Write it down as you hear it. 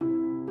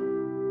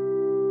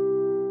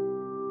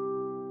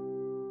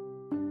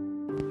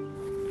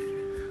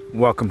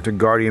Welcome to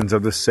Guardians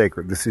of the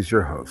Sacred. This is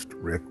your host,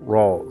 Rick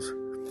Rawls.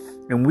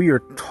 And we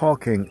are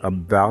talking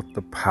about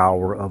the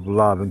power of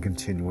love and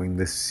continuing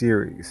this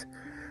series.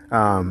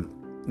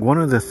 One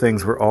of the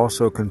things we're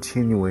also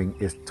continuing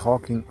is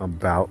talking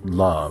about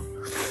love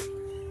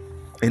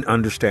and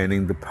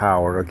understanding the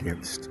power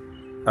against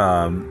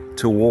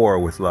to war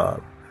with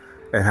love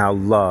and how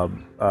love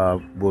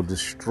will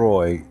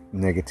destroy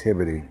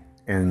negativity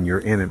and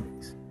your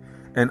enemies.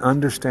 And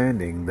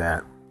understanding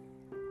that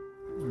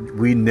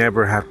we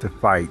never have to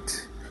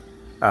fight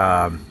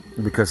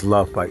because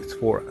love fights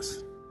for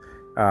us.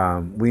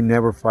 We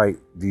never fight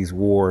these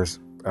wars,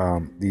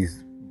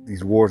 these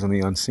wars in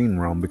the unseen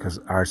realm, because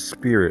our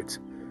spirit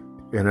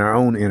and our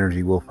own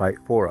energy will fight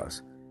for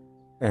us.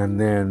 And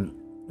then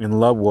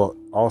love will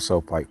also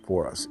fight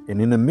for us.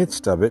 And in the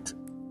midst of it,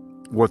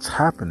 what's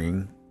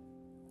happening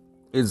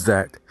is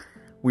that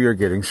we are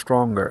getting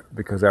stronger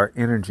because our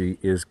energy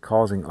is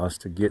causing us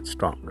to get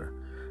stronger.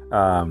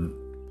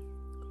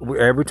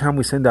 Every time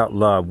we send out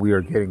love, we are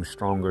getting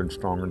stronger and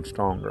stronger and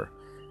stronger.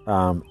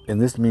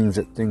 And this means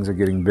that things are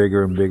getting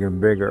bigger and bigger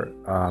and bigger.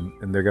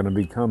 And they're going to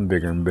become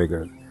bigger and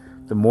bigger.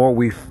 The more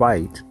we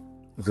fight,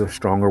 the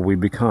stronger we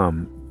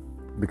become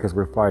because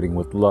we're fighting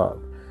with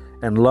love.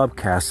 And love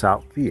casts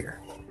out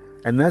fear.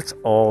 And that's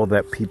all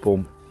that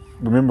people...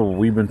 Remember,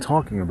 we've been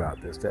talking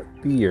about this, that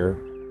fear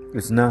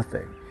is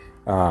nothing.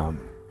 And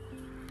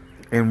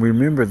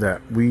remember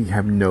that we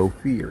have no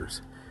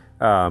fears.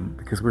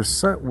 Because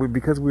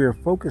we are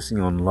focusing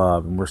on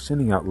love and we're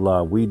sending out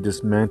love, we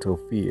dismantle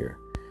fear,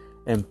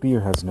 and fear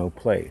has no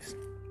place.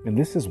 And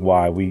this is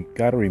why we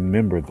got to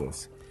remember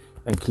this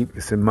and keep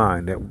this in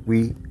mind, that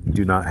we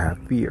do not have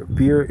fear.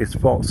 Fear is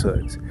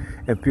falsehoods,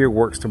 and fear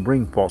works to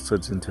bring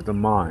falsehoods into the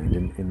mind.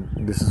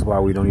 And this is why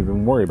we don't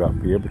even worry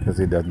about fear, because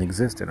it doesn't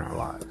exist in our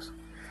lives.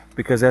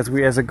 Because as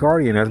a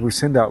guardian, as we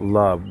send out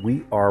love,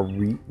 we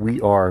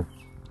are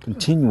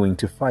continuing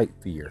to fight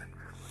fear.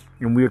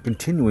 And we are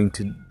continuing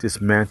to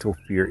dismantle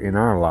fear in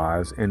our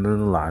lives and in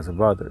the lives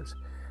of others.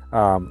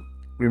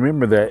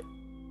 Remember that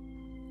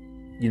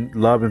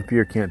love and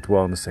fear can't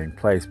dwell in the same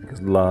place,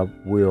 because love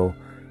will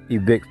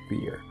evict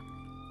fear.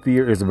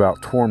 Fear is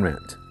about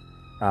torment.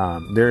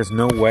 There is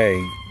no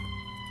way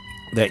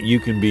that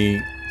you can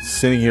be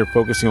sitting here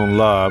focusing on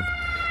love,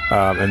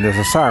 and there's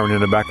a siren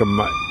in the back of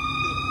my...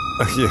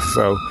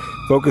 So,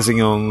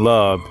 focusing on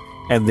love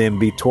and then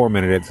be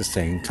tormented at the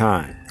same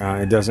time.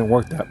 It doesn't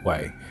work that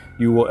way.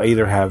 You will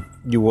either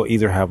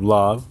have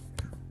love,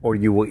 or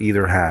you will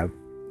either have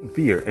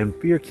fear. And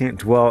fear can't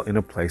dwell in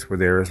a place where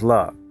there is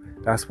love.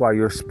 That's why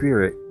your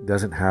spirit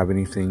doesn't have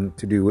anything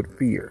to do with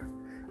fear.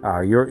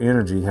 Your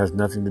energy has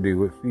nothing to do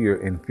with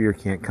fear, and fear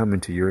can't come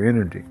into your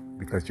energy,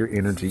 because your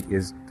energy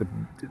is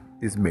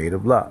made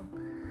of love.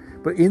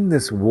 But in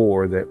this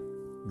war that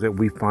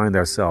we find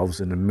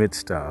ourselves in the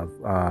midst of,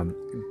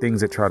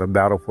 things that try to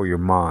battle for your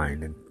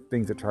mind, and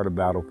things that try to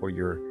battle for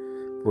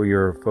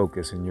your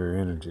focus and your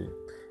energy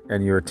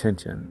and your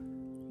attention,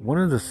 one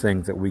of the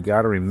things that we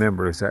got to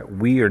remember is that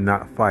we are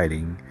not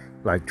fighting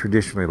like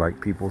traditionally, like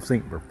people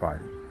think we're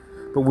fighting.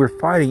 But we're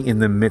fighting in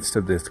the midst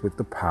of this with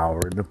the power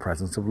and the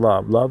presence of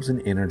love. Love's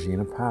an energy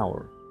and a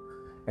power.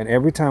 And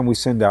every time we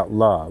send out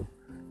love,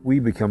 we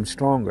become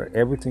stronger.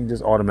 Everything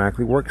just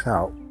automatically works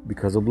out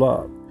because of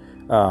love.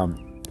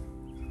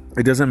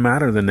 It doesn't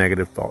matter the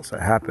negative thoughts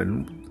that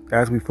happen.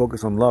 As we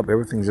focus on love,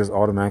 everything just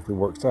automatically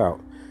works out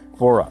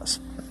for us.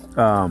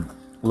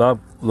 Love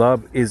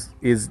is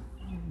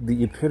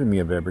the epitome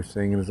of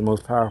everything, and is the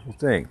most powerful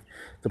thing.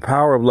 The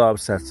power of love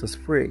sets us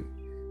free.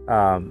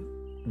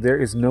 There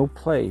is no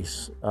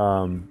place, there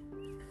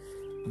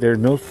are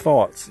no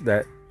thoughts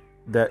that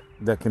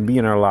can be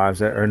in our lives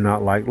that are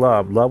not like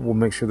love. Love will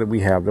make sure that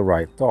we have the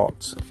right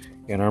thoughts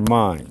in our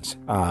minds,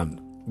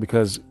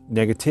 because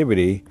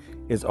negativity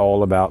is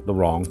all about the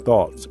wrong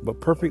thoughts. But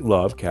perfect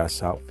love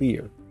casts out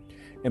fear.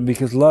 And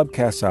because love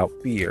casts out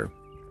fear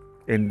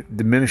and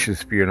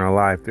diminishes fear in our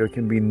life, there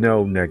can be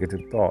no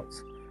negative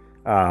thoughts.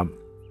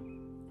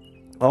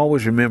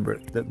 Always remember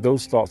that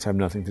those thoughts have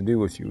nothing to do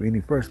with you in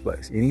the first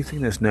place.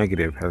 Anything that's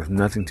negative has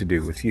nothing to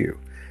do with you.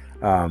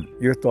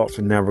 Your thoughts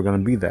are never going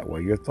to be that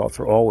way. Your thoughts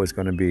are always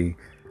going to be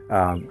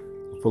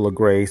full of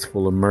grace,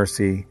 full of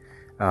mercy,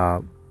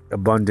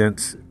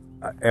 abundance,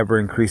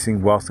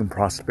 ever-increasing wealth and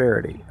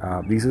prosperity.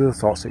 These are the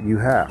thoughts that you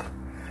have.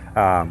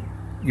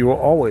 You will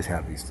always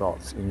have these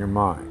thoughts in your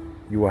mind.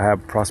 You will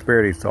have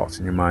prosperity thoughts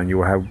in your mind. You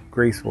will have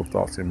graceful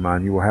thoughts in your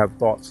mind. You will have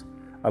thoughts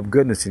of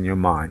goodness in your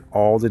mind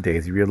all the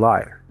days of your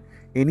life.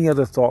 Any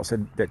other thoughts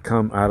that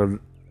come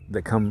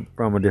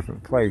from a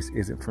different place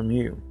isn't from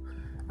you.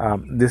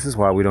 This is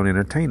why we don't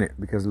entertain it,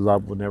 because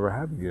love will never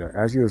have you.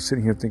 As you're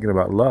sitting here thinking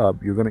about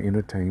love, you're going to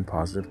entertain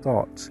positive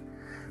thoughts.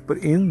 But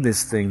in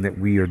this thing that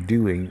we are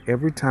doing,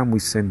 every time we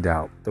send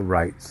out the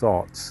right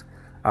thoughts,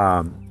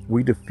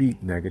 we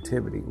defeat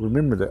negativity.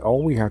 Remember that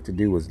all we have to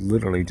do is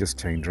literally just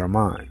change our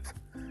minds.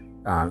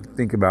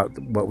 Think about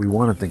what we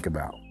want to think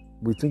about.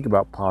 We think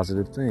about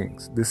positive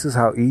things. This is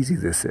how easy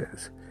this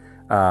is.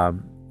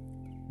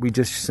 We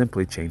just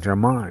simply change our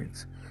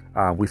minds.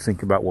 We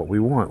think about what we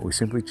want. We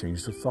simply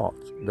change the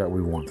thoughts that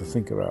we want to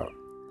think about.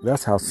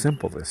 That's how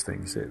simple this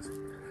thing is.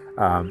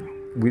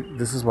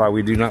 This is why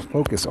we do not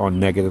focus on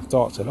negative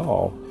thoughts at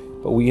all,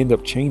 but we end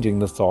up changing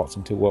the thoughts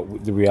into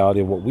the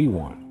reality of what we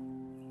want.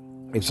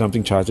 If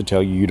something tries to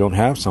tell you you don't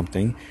have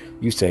something,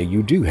 you say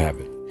you do have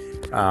it.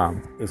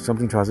 If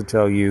something tries to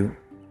tell you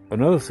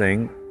another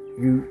thing,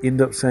 you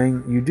end up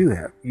saying you do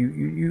have.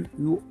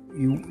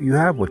 You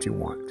have what you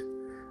want.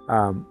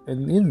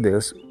 And in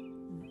this,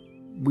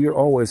 we are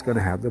always going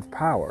to have the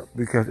power,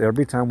 because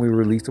every time we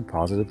release a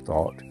positive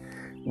thought,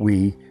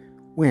 we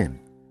win.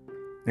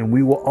 And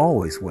we will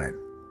always win.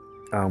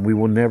 We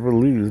will never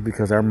lose,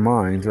 because our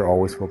minds are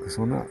always focused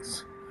on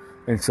us.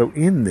 And so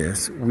in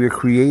this, we are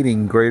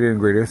creating greater and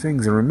greater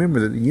things. And remember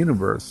that the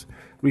universe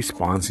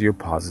responds to your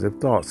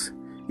positive thoughts.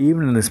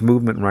 Even in this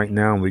movement right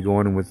now, we go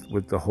in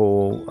with the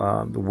whole,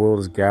 the world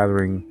is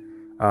gathering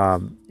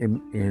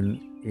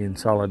in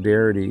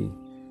solidarity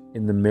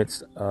in the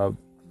midst of,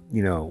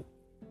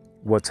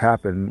 what's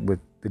happened with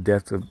the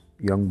death of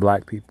young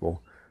black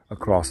people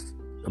across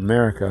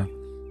America.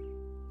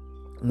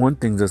 One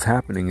thing that's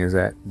happening is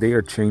that they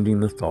are changing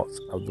the thoughts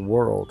of the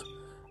world,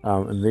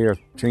 and they are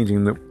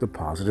changing the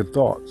positive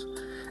thoughts.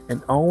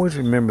 And always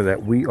remember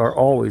that we are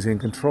always in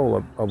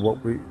control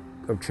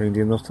of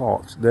changing the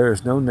thoughts. There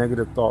is no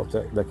negative thoughts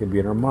that can be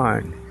in our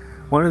mind.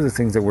 One of the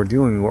things that we're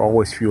doing, we're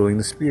always fueling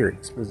the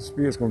Spirit. Because the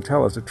Spirit's going to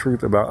tell us the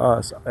truth about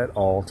us at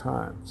all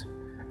times.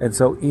 And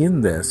so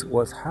in this,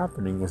 what's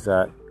happening is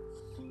that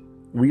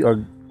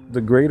the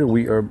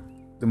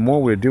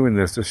more we're doing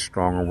this, the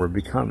stronger we're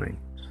becoming.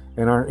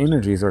 And our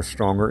energies are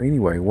stronger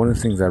anyway. One of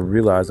the things I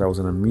realized, I was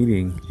in a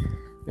meeting,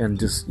 and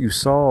just you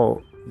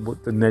saw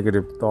what the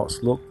negative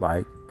thoughts look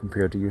like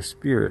compared to your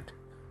spirit.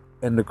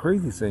 And the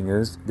crazy thing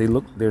is,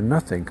 they're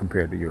nothing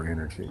compared to your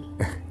energy.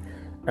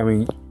 I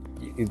mean,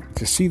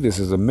 to see this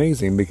is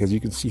amazing, because you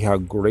can see how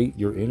great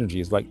your energy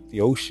is, like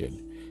the ocean.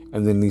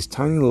 And then these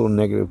tiny little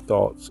negative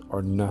thoughts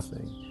are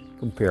nothing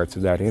compared to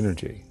that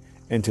energy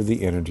and to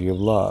the energy of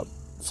love.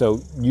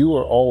 So you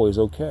are always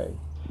okay.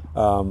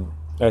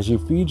 As you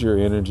feed your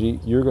energy,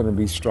 you're going to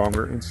be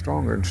stronger and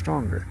stronger and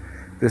stronger.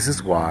 This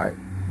is why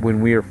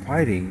when we are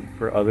fighting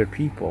for other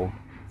people,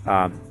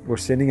 we're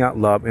sending out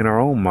love in our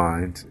own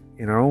minds,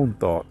 in our own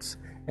thoughts,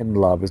 and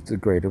love is the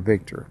greater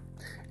victor.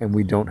 And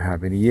we don't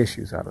have any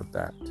issues out of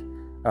that.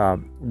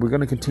 We're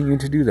going to continue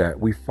to do that.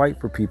 We fight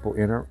for people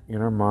in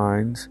our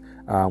minds,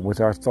 with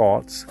our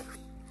thoughts.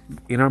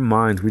 In our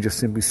minds, we just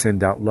simply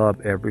send out love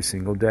every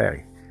single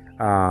day.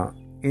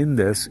 In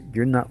this,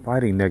 you're not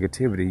fighting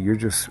negativity.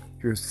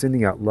 You're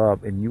sending out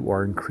love, and you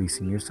are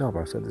increasing yourself.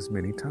 I've said this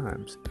many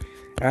times.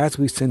 As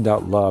we send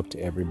out love to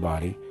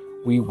everybody,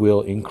 we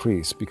will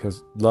increase,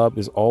 because love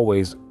is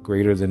always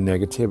greater than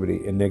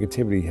negativity, and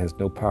negativity has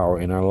no power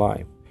in our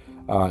life,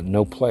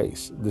 no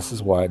place. This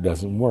is why it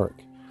doesn't work,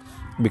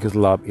 because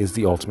love is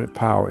the ultimate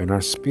power, and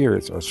our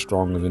spirits are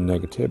stronger than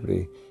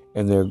negativity,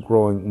 and they're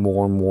growing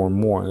more and more and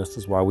more. And this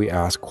is why we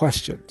ask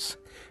questions.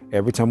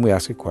 Every time we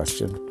ask a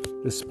question,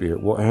 the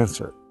Spirit will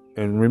answer.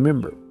 And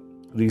remember,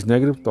 these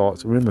negative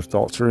thoughts,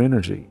 thoughts are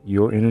energy.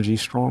 Your energy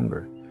is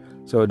stronger.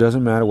 So it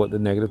doesn't matter what the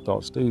negative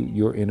thoughts do,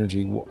 your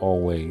energy will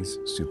always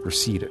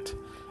supersede it.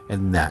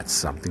 And that's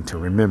something to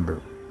remember.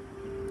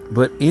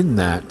 But in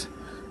that,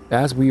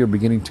 as we are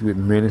beginning to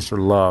administer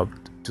love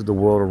to the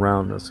world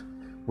around us,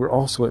 we're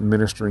also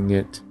administering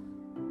it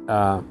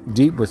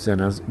deep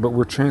within us, but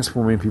we're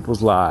transforming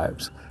people's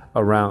lives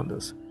around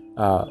us.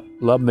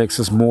 Love makes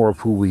us more of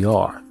who we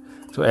are.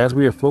 So as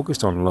we are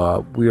focused on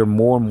love, we are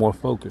more and more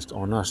focused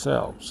on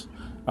ourselves.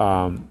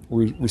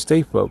 We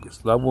stay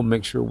focused. Love will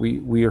make sure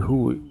we are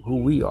who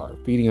we are,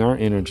 feeding our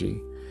energy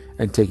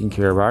and taking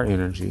care of our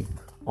energy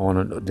on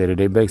a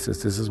day-to-day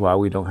basis. This is why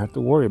we don't have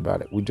to worry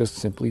about it. We just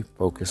simply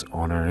focus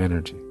on our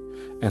energy,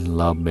 and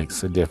love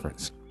makes a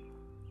difference.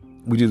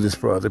 We do this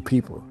for other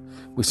people.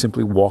 We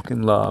simply walk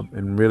in love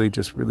and really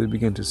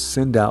begin to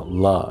send out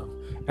love.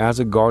 As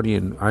a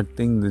guardian, our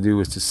thing to do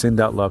is to send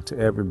out love to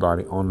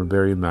everybody on a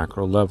very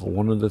macro level.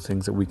 One of the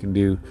things that we can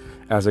do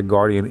as a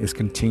guardian is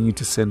continue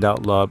to send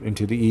out love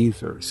into the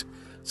ethers.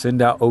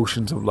 Send out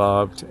oceans of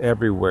love to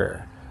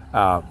everywhere.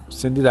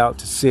 Send it out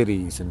to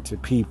cities and to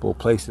people,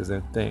 places,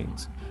 and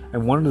things.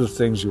 And one of the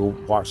things you'll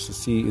watch to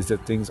see is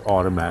that things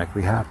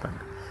automatically happen.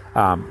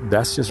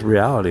 That's just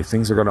reality.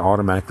 Things are going to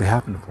automatically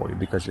happen for you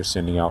because you're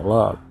sending out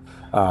love.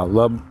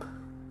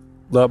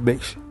 Love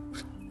makes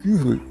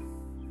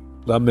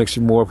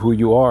you more of who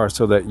you are,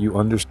 so that you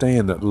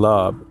understand that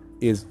love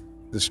is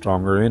the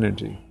stronger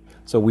energy.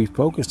 So we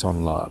focus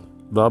on love.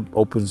 Love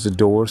opens the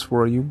doors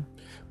for you,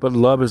 but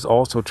love is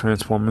also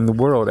transforming the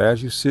world.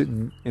 As you sit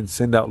and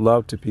send out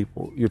love to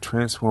people, you're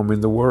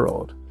transforming the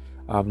world.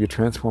 You're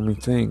transforming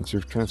things.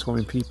 You're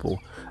transforming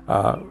people.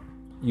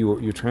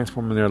 You're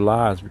transforming their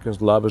lives, because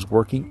love is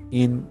working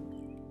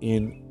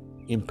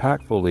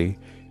impactfully,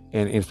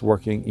 and it's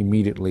working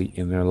immediately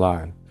in their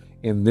life.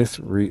 In this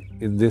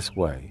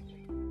way,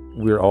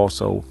 we're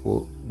also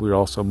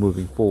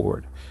moving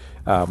forward.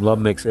 Love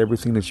makes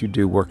everything that you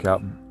do work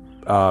out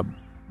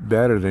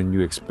better than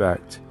you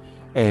expect.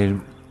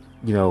 and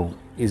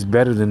is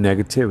better than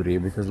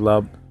negativity, because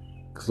love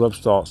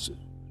thoughts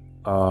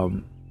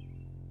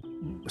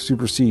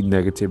supersede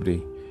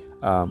negativity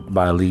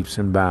by leaps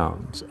and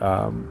bounds.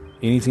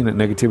 Anything that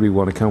negativity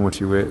want to come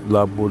with you with,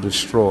 love will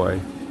destroy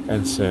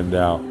and send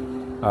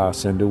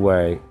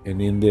away.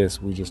 And in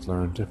this, we just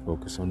learn to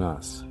focus on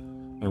us,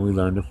 and we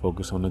learn to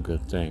focus on the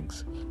good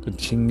things.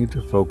 Continue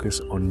to focus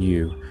on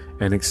you,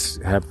 and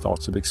have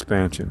thoughts of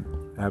expansion.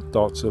 Have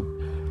thoughts of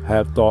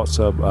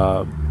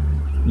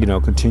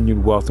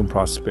continued wealth and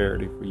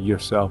prosperity for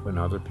yourself and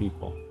other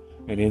people.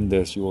 And in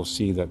this, you will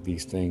see that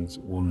these things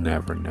will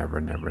never, never,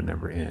 never,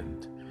 never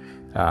end.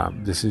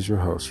 This is your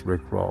host,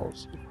 Rick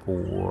Rawls,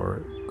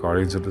 for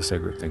Guardians of the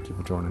Sacred. Thank you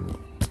for joining me.